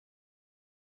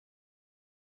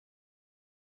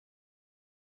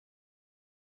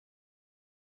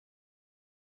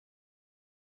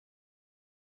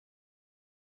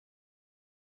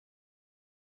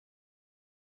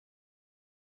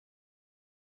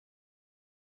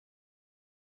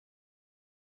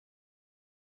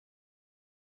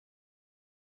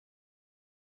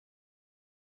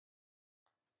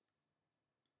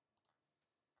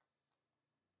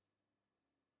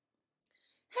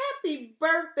Happy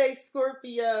birthday,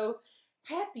 Scorpio.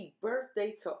 Happy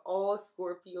birthday to all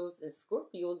Scorpios and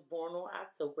Scorpios born on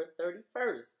October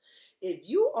 31st. If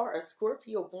you are a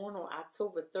Scorpio born on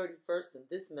October 31st, then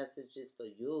this message is for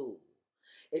you.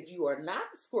 If you are not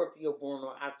a Scorpio born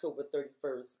on October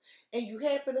 31st and you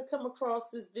happen to come across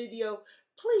this video,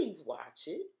 please watch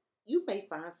it. You may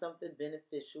find something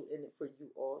beneficial in it for you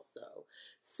also.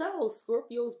 So,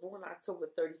 Scorpios born October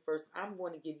 31st, I'm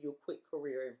going to give you a quick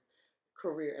career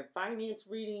and finance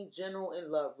reading, general and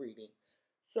love reading.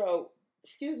 So,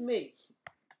 excuse me.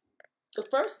 The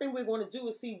first thing we're going to do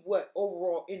is see what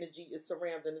overall energy is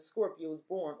surrounding the Scorpios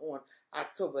born on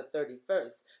October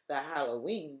 31st, the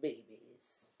Halloween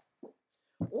babies.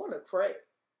 On a crate.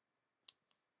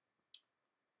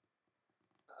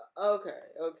 Okay.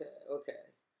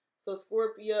 So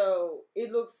Scorpio,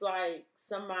 it looks like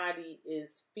somebody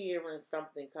is fearing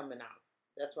something coming out.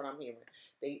 That's what I'm hearing.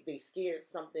 They scared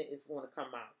something is going to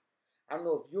come out. I don't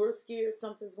know if you're scared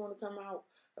something's going to come out,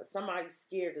 or somebody's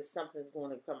scared that something's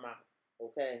going to come out.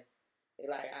 Okay? They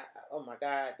like, oh my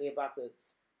God, they're about to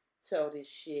tell this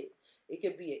shit. It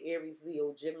could be an Aries,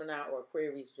 Leo, Gemini, or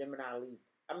Aquarius, Gemini, Libra.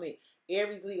 I mean,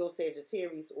 Aries, Leo,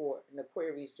 Sagittarius, or an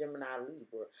Aquarius, Gemini,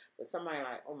 Libra. But somebody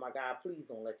like, oh my God, please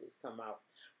don't let this come out.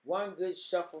 One good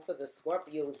shuffle for the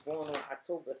Scorpios born on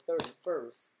October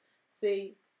 31st.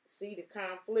 See the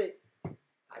conflict?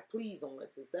 Like, please don't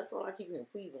let this. That's all I keep hearing.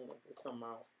 Please don't let this come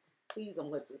out. Please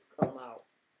don't let this come out.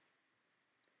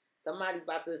 Somebody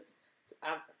about to.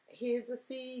 Here's a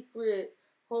secret.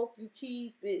 Hope you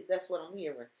keep it. That's what I'm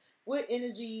hearing. What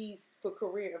energies for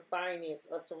career and finance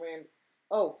are surrounding?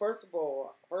 Oh, first of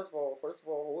all,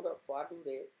 hold up before I do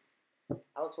that.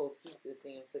 I was supposed to keep this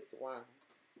damn 6 of Wands.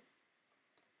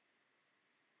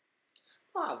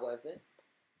 No, I wasn't.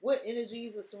 What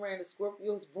energies are surrounding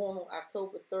Scorpios born on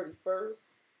October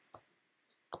 31st?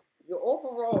 Your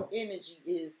overall energy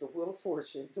is the Wheel of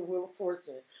Fortune. The Wheel of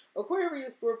Fortune.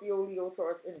 Aquarius, Scorpio, Leo,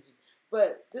 Taurus energy.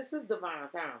 But this is divine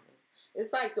timing.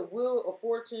 It's like the Wheel of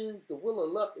Fortune, the Wheel of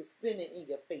Luck is spinning in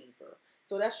your favor.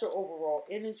 So that's your overall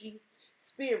energy.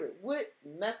 Spirit, what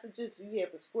messages do you have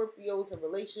for Scorpios in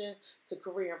relation to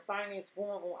career and finance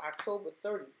born on October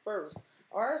 31st?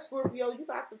 All right, Scorpio, you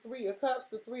got the 3 of Cups.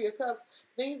 The 3 of Cups,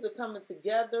 things are coming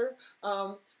together.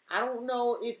 I don't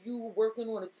know if you were working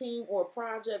on a team or a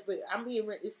project, but I'm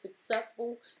hearing it's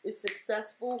successful. It's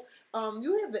successful.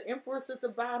 You have the Empress at the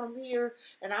bottom here,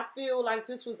 and I feel like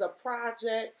this was a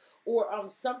project or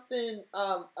something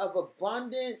of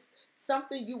abundance,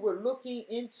 something you were looking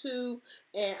into,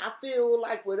 and I feel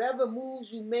like whatever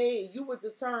moves you made, you were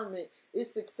determined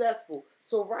it's successful.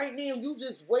 So right now, you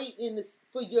just waiting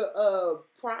for your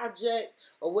project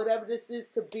or whatever this is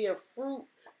to bear fruit.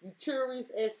 You're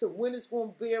curious as to when it's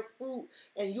going to bear fruit,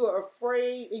 and you're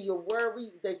afraid and you're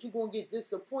worried that you're going to get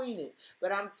disappointed.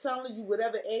 But I'm telling you,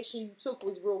 whatever action you took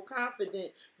was real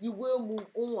confident. You will move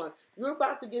on. You're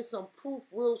about to get some proof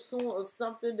real soon of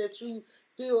something that you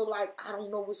feel like, I don't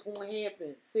know what's going to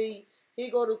happen. See,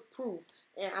 here go the proof.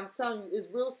 And I'm telling you, it's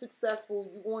real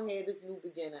successful. You're going to have this new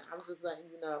beginning. I'm just letting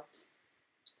you know.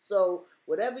 So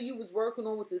whatever you was working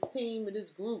on with this team and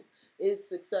this group is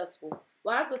successful.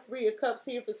 Why is the 3 of Cups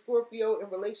here for Scorpio in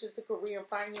relation to career and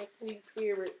finance, please,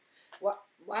 Spirit?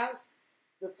 Why is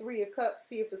the 3 of Cups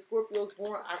here for Scorpios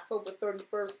born October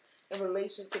 31st in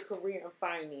relation to career and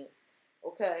finance?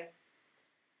 Okay.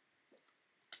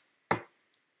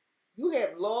 You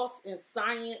have loss in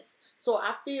science, so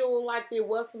I feel like there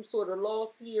was some sort of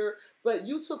loss here, but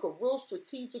you took a real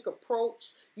strategic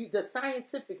approach. The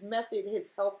scientific method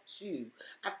has helped you.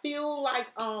 I feel like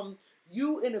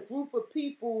you and a group of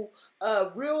people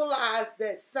realized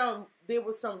that there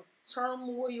was some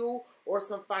turmoil or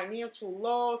some financial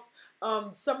loss.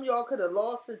 Some of y'all could have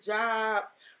lost a job.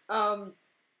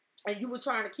 And you were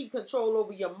trying to keep control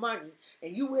over your money,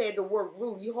 and you had to work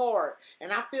really hard.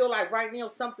 And I feel like right now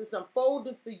something's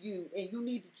unfolding for you, and you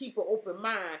need to keep an open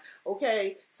mind,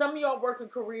 okay? Some of y'all working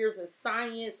careers in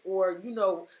science or,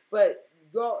 but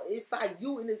y'all, it's like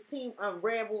you and this team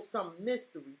unraveled some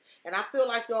mystery. And I feel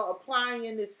like y'all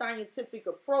applying this scientific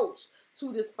approach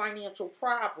to this financial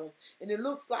problem. And it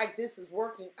looks like this is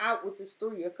working out with this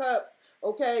 3 of Cups,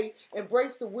 okay?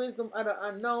 Embrace the wisdom of the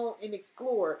unknown and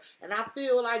explore. And I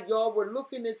feel like y'all were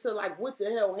looking into, like, what the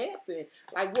hell happened?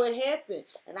 Like, what happened?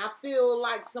 And I feel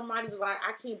like somebody was like,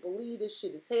 I can't believe this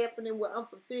shit is happening. We're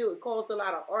unfulfilled. It caused a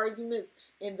lot of arguments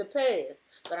in the past.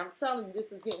 But I'm telling you,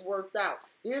 this is getting worked out.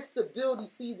 There's stability.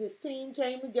 See, this team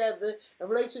came together in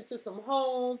relation to some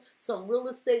home, some real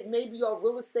estate, maybe y'all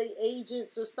real estate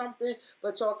agents or something,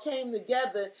 but y'all came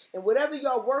together, and whatever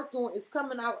y'all worked on is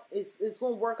coming out, is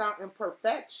going to work out in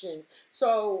perfection.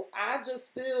 So I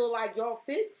just feel like y'all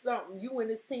fixed something. You and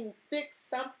this team fixed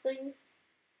something.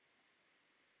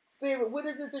 Spirit, what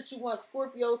is it that you want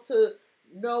Scorpio to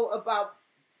know about?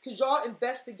 Because y'all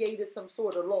investigated some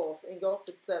sort of loss and y'all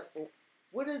successful.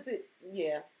 What is it?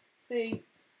 Yeah. See,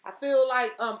 I feel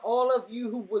like all of you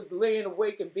who was laying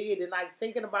awake in bed and like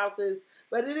thinking about this,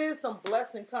 but it is some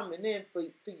blessing coming in for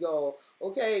y'all.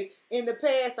 Okay, in the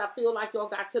past, I feel like y'all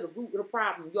got to the root of the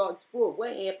problem. Y'all explored what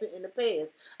happened in the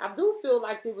past. I do feel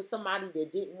like there was somebody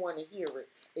that didn't want to hear it.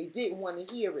 They didn't want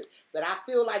to hear it, but I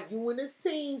feel like you and this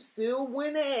team still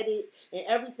went at it, and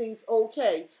everything's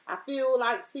okay. I feel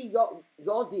like, see,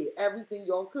 y'all did everything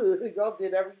y'all could. Y'all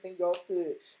did everything y'all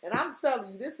could, and I'm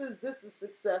telling you, this is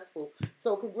successful.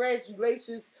 So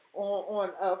congratulations on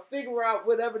figure out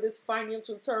whatever this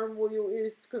financial turmoil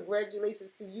is.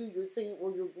 Congratulations to you, your team,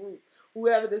 or your group,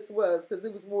 whoever this was, because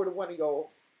it was more than one of y'all.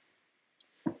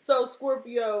 So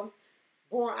Scorpio,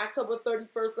 born October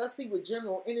 31st. Let's see what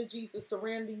general energies are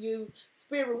surrounding you.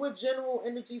 Spirit, what general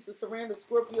energies are surrounding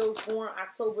Scorpios born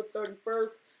October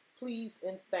 31st? Please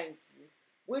and thank you.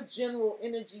 What general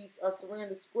energies are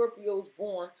surrounding Scorpios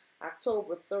born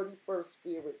October 31st,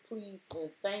 Spirit? Please and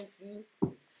thank you.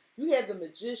 You have the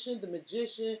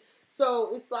magician.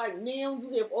 So it's like now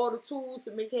you have all the tools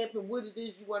to make happen what it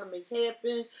is you want to make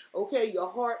happen. Okay,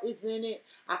 your heart is in it.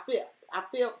 I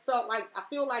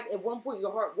feel like at one point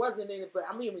your heart wasn't in it, but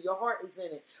I mean your heart is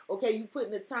in it. Okay, you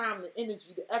putting the time, the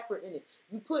energy, the effort in it.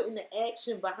 You putting the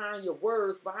action behind your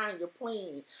words, behind your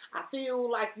plan. I feel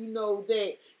like you know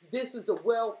that this is a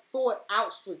well thought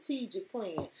out strategic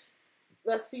plan.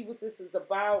 Let's see what this is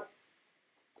about.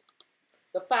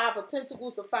 The Five of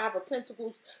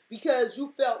Pentacles, because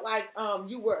you felt like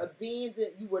you were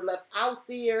abandoned, you were left out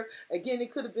there. Again,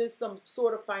 it could have been some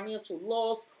sort of financial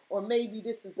loss, or maybe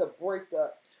this is a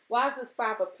breakup. Why is this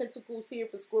Five of Pentacles here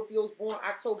for Scorpios born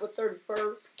October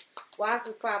 31st? Why is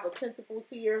this Five of Pentacles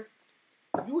here?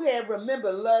 You have, remember,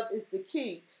 love is the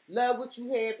key. Love what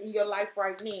you have in your life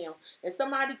right now. And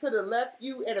somebody could have left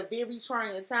you at a very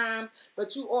trying time,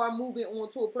 but you are moving on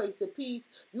to a place of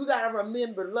peace. You got to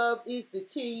remember, love is the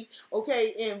key.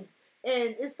 Okay, and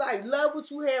it's like, love what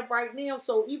you have right now.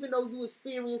 So even though you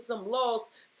experience some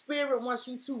loss, Spirit wants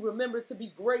you to remember to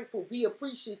be grateful, be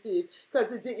appreciative,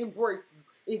 because it didn't break you.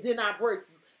 It did not break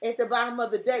you. At the bottom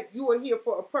of the deck, you are here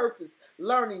for a purpose,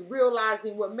 learning,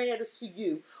 realizing what matters to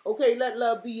you. Okay, let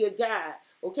love be your guide.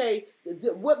 Okay,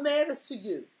 what matters to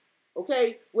you?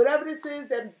 Okay, whatever this is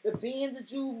that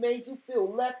abandoned you, made you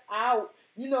feel left out,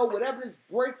 you know, whatever this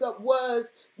breakup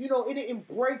was, you know, it didn't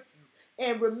break you.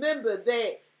 And remember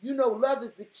that, you know, love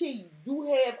is the key.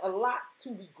 You have a lot to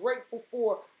be grateful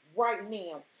for right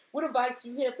now. What advice do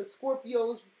you have for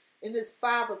Scorpios in this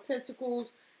Five of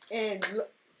Pentacles? And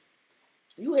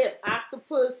you have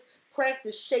octopus.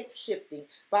 Practice shape-shifting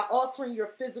by altering your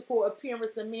physical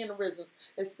appearance and mannerisms.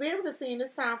 And Spirit is saying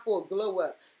it's time for a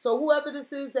glow-up. So whoever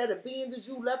this is that abandoned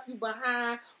you, left you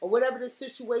behind, or whatever the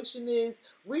situation is,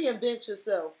 reinvent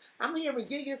yourself. I'm hearing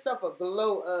give yourself a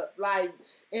glow-up. Like,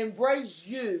 embrace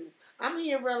you. I'm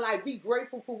hearing like be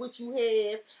grateful for what you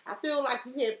have. I feel like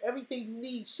you have everything you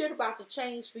need. Shit about to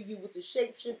change for you with the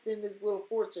shape-shifting, this Wheel of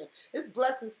Fortune. It's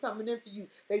blessings coming in for you.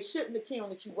 They shouldn't have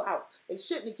counted you out. They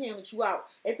shouldn't have counted you out.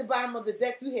 At the bottom of the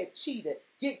deck, you have cheated.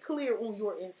 Get clear on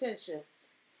your intention.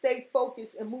 Stay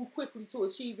focused and move quickly to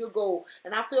achieve your goal.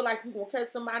 And I feel like you're going to catch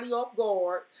somebody off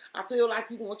guard. I feel like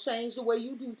you're going to change the way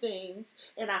you do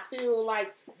things. And I feel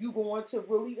like you're going to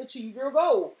really achieve your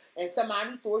goal. And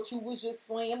somebody thought you was just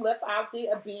slammed, left out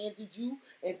there, abandoned you,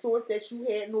 and thought that you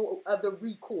had no other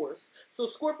recourse. So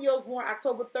Scorpios born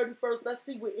October 31st. Let's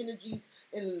see what energies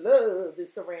and love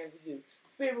is surrounding you.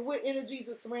 Spirit, what energies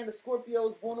are surrounding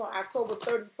Scorpios born on October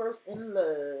 31st in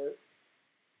love?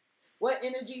 What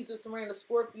energies are surrounding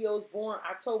Scorpios born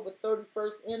October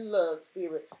 31st in love,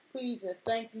 Spirit? Please and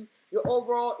thank you. Your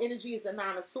overall energy is the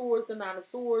Nine of Swords. The Nine of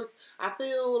Swords. I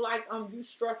feel like you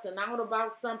stressing out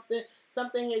about something.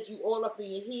 Something has you all up in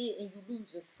your head and you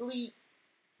losing sleep.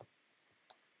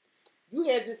 You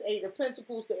have this Eight of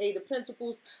Pentacles, the Eight of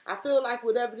Pentacles. I feel like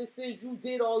whatever this is, you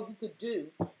did all you could do.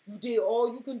 You did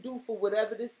all you can do for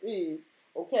whatever this is.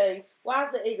 Okay, why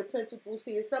is the Eight of Pentacles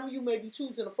here? Some of you may be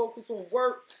choosing to focus on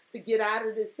work to get out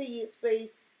of this head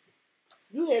space.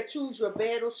 You have choose your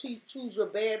battles, choose your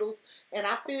battles, and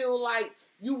I feel like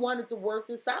you wanted to work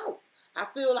this out. I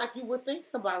feel like you were thinking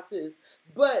about this,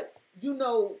 but you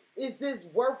know, is this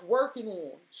worth working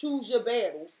on? Choose your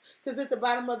battles. Because at the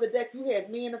bottom of the deck, you have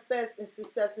manifest and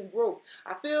success and growth.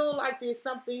 I feel like there's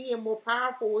something here more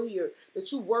powerful here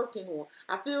that you're working on.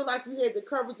 I feel like you had the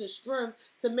courage and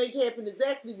strength to make happen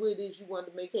exactly what it is you want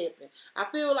to make happen. I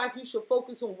feel like you should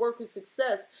focus on work and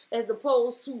success as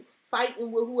opposed to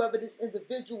fighting with whoever this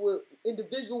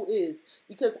individual is,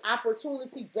 because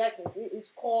opportunity beckons. It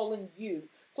is calling you.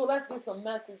 So let's get some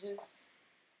messages.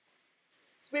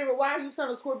 Spirit, why are you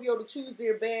telling Scorpio to choose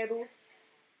their battles?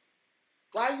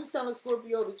 Why are you telling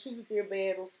Scorpio to choose their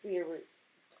battles, Spirit?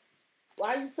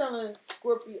 Why are you telling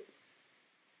Scorpio?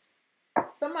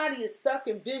 Somebody is stuck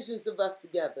in visions of us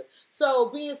together. So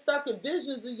being stuck in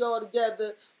visions of y'all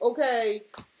together, okay,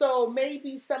 so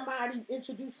maybe somebody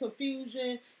introduced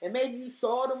confusion and maybe you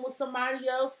saw them with somebody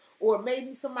else, or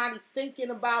maybe somebody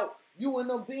thinking about you and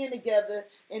them being together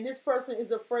and this person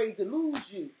is afraid to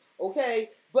lose you, okay?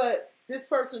 But this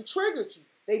person triggered you.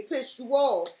 They pissed you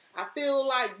off. I feel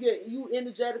like you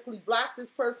energetically blocked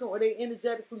this person or they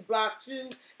energetically blocked you.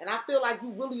 And I feel like you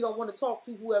really don't want to talk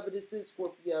to whoever this is,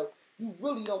 Scorpio. You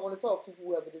really don't want to talk to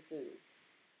whoever this is.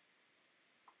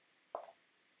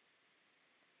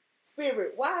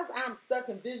 Spirit, why is I'm stuck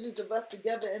in visions of us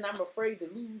together and I'm afraid to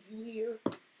lose you here?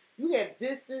 You have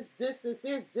distance.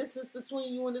 There's distance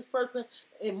between you and this person.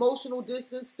 Emotional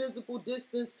distance, physical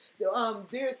distance.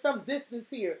 There's some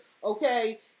distance here.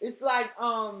 Okay, it's like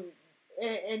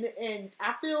and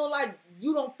I feel like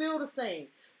you don't feel the same.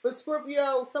 But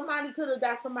Scorpio, somebody could have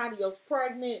got somebody else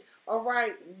pregnant. All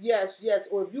right, yes.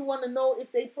 Or if you want to know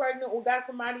if they pregnant or got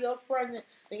somebody else pregnant,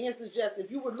 the answer is yes.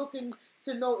 If you were looking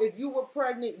to know if you were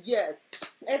pregnant, yes.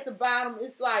 At the bottom,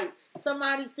 it's like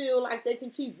somebody feel like they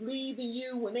can keep leaving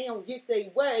you when they don't get their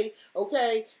way,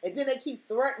 okay? And then they keep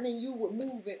threatening you with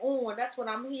moving on. That's what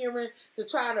I'm hearing, to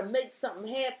try to make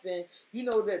something happen, you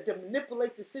know, to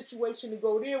manipulate the situation to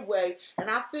go their way. And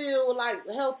I feel like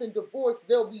health and divorce,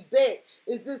 they'll be back.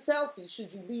 Is this healthy?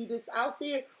 Should you leave this out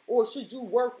there or should you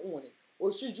work on it?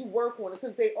 Or should you work on it?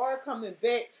 Because they are coming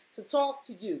back to talk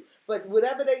to you. But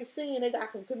whatever they seeing, they got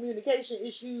some communication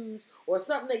issues or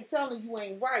something they telling you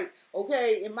ain't right.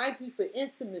 Okay? It might be for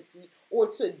intimacy or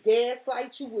to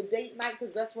gaslight you with date night,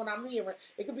 because that's what I'm hearing.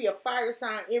 It could be a fire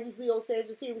sign, Aries, Leo,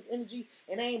 Sagittarius energy,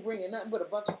 and they ain't bringing nothing but a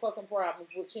bunch of fucking problems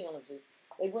with challenges.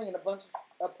 They bringing a bunch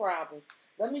of problems.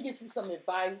 Let me get you some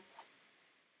advice.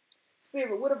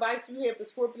 Spirit, what advice you have for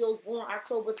Scorpios born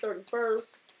October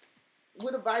 31st?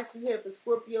 What advice you have for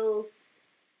Scorpios?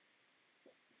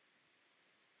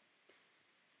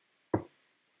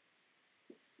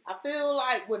 I feel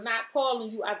like we're not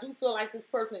calling you. I do feel like this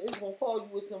person is going to call you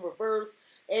with some reverse,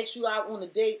 ask you out on a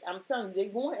date. I'm telling you,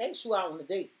 they're going to ask you out on a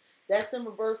date. That's in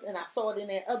reverse, and I saw it in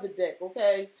that other deck,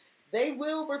 okay? They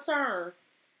will return,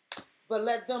 but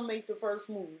let them make the first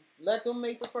move. Let them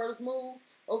make the first move,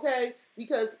 okay?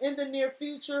 Because in the near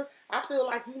future, I feel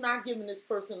like you're not giving this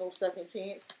person no second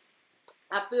chance.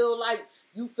 I feel like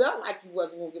you felt like you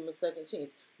wasn't going to give him a second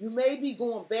chance. You may be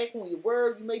going back on your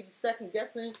word. You may be second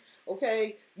guessing,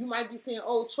 okay? You might be saying,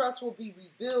 oh, trust will be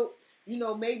rebuilt. You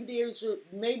know, maybe they're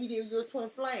your twin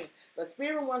flame. But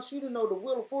Spirit wants you to know the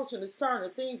wheel of fortune is turning.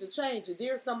 Things are changing.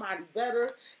 There's somebody better.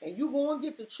 And you're going to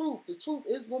get the truth. The truth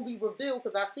is going to be revealed,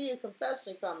 because I see a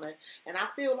confession coming. And I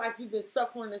feel like you've been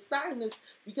suffering in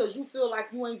silence because you feel like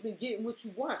you ain't been getting what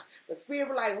you want. But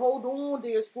Spirit like, hold on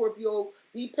there, Scorpio.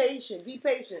 Be patient. Be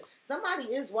patient. Somebody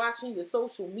is watching your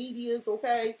social medias,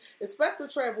 okay? Expect to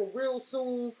travel real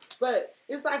soon. But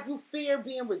it's like you fear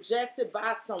being rejected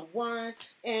by someone.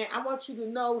 And I want you to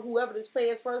know, whoever this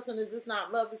past person is, it's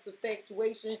not love, it's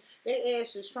infatuation. Their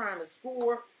ass is trying to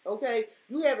score, okay?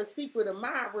 You have a secret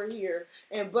admirer here,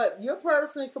 but your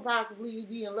person could possibly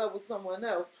be in love with someone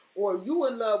else, or you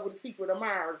in love with a secret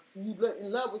admirer. You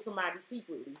in love with somebody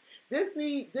secretly. This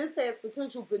has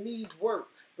potential but needs work,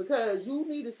 because you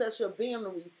need to set your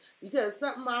boundaries, because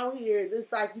something out here,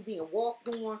 it's like you being walked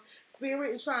on. Spirit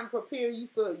is trying to prepare you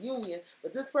for a union,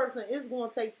 but this person is going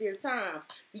to take their time,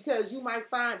 because you might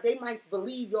find they might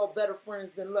believe y'all better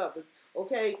friends than lovers,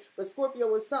 okay? But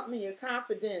Scorpio, is something in your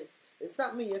confidence. It's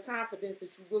something in your confidence that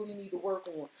you really need to work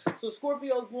on. So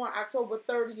Scorpios born October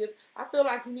 30th, I feel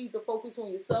like you need to focus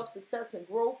on yourself, success, and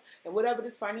growth. And whatever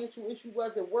this financial issue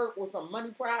was at work, or some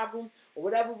money problem, or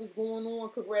whatever was going on,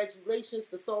 congratulations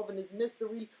for solving this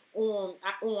mystery on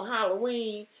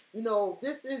Halloween. You know,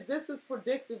 this is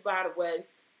predictive, by the way.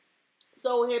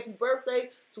 So happy birthday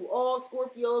to all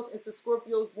Scorpios and to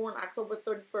Scorpios born October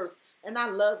 31st. And I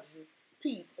love you.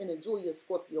 Peace and enjoy your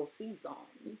Scorpio season.